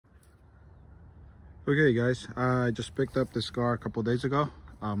Okay guys, I just picked up this car a couple days ago.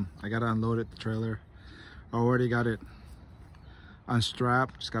 I gotta unload it, the trailer. I already got it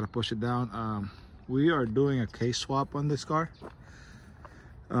unstrapped, just gotta push it down. We are doing a case swap on this car,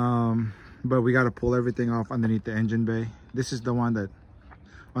 but we gotta pull everything off underneath the engine bay. This is the one that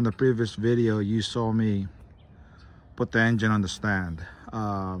on the previous video you saw me put the engine on the stand.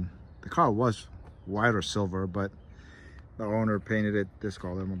 The car was white or silver, but the owner painted it this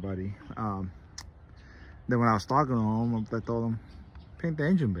color, my buddy. Then when I was talking to him, I told him, paint the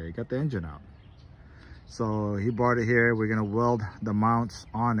engine bay, got the engine out. So he brought it here. We're gonna weld the mounts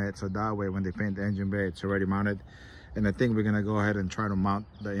on it, so that way when they paint the engine bay, it's already mounted. And I think we're gonna go ahead and try to mount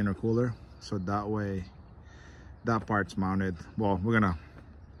the intercooler, so that way that part's mounted. Well, we're gonna,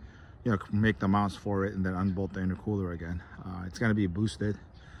 make the mounts for it and then unbolt the intercooler again. It's gonna be boosted.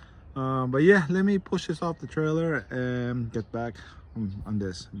 But yeah, let me push this off the trailer and get back on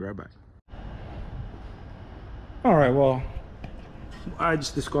this. Be right back. All right, well, I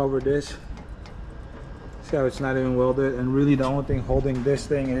just discovered this. See how it's not even welded, and really the only thing holding this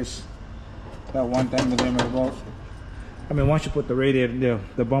thing is that 110mm bolt. I mean, once you put the radiator,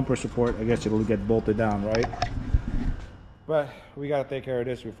 the bumper support, I guess it'll get bolted down, right? But we gotta take care of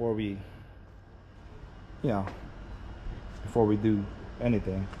this before we, before we do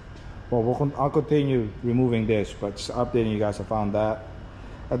anything. Well, I'll continue removing this, but just updating you guys, I found that.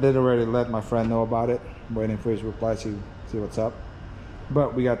 I did already let my friend know about it. I'm waiting for his reply to see what's up.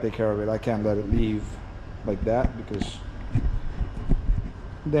 But we gotta take care of it. I can't let it leave like that, because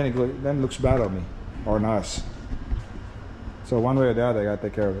then it looks bad on me or on us. So one way or the other, I gotta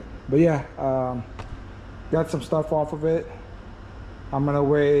take care of it. But yeah, got some stuff off of it. I'm gonna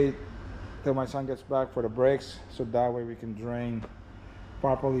wait till my son gets back for the brakes, so that way we can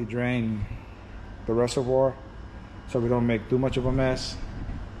properly drain the reservoir, so we don't make too much of a mess.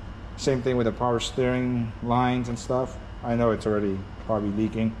 Same thing with the power steering lines and stuff. I know it's already probably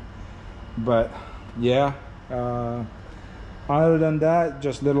leaking, but yeah, other than that,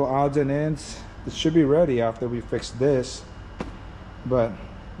 just little odds and ends. It should be ready after we fix this, but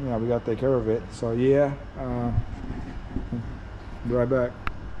we gotta take care of it. So yeah, be right back.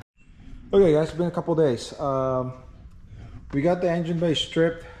 Okay guys, it's been a couple days. We got the engine bay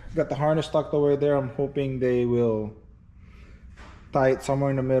stripped, got the harness tucked away there. I'm hoping they will tie it somewhere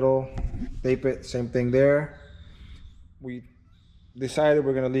in the middle, tape it, same thing there. We decided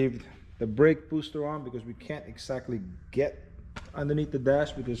we're gonna leave the brake booster on because we can't exactly get underneath the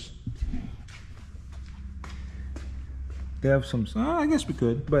dash because they have some, I guess we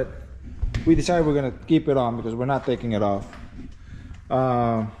could, but we decided we're gonna keep it on because we're not taking it off.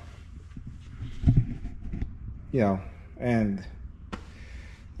 And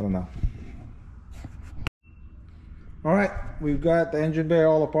I don't know. All right, we've got the engine bay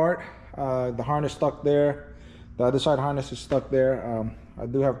all apart. The harness stuck there. The other side harness is stuck there. I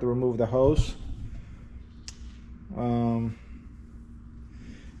do have to remove the hose. And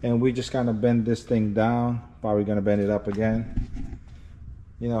we just kind of bend this thing down. Probably gonna bend it up again.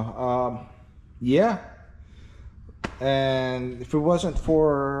 Yeah. And if it wasn't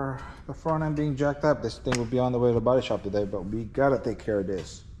for the front end being jacked up, this thing would be on the way to the body shop today, but we gotta take care of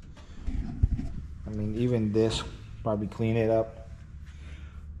this. I mean, even this, probably clean it up.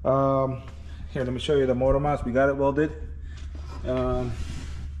 Here, let me show you the motor mounts. We got it welded.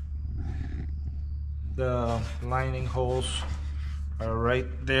 The lining holes are right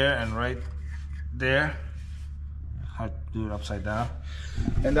there and right there. I have to do it upside down,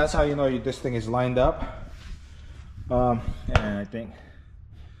 and that's how you know this thing is lined up. And I think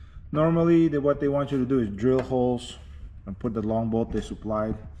normally what they want you to do is drill holes and put the long bolt they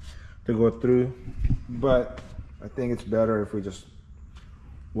supplied to go through, but I think it's better if we just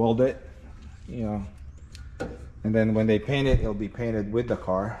weld it, and then when they paint it, it'll be painted with the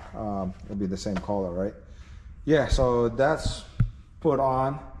car. It'll be the same color, right? Yeah, so that's put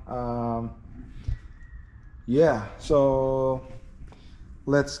on. Yeah, so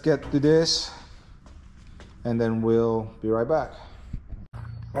let's get to this and then we'll be right back.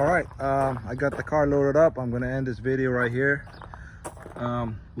 All right, I got the car loaded up. I'm gonna end this video right here.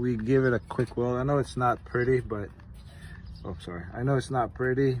 We give it a quick weld. I know it's not pretty, but I know it's not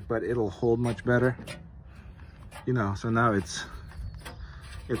pretty, but it'll hold much better, so now it's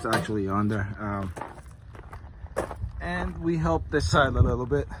actually on there. And we help this side a little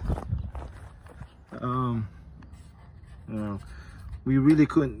bit. We really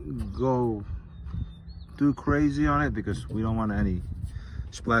couldn't go too crazy on it because we don't want any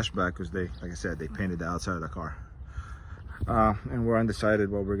splashback, because like I said, they painted the outside of the car. And we're undecided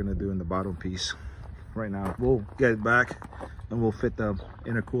what we're gonna do in the bottom piece. right now. We'll get it back and we'll fit the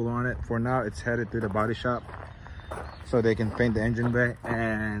intercooler on it. For now, it's headed to the body shop so they can paint the engine bay.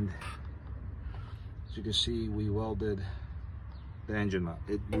 And as you can see, we welded the engine mount.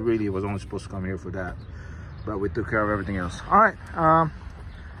 It really was only supposed to come here for that, but we took care of everything else. All right,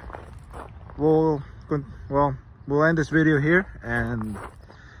 we'll end this video here, and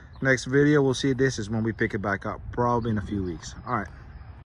next video we'll see this is when we pick it back up, probably in a few weeks. All right.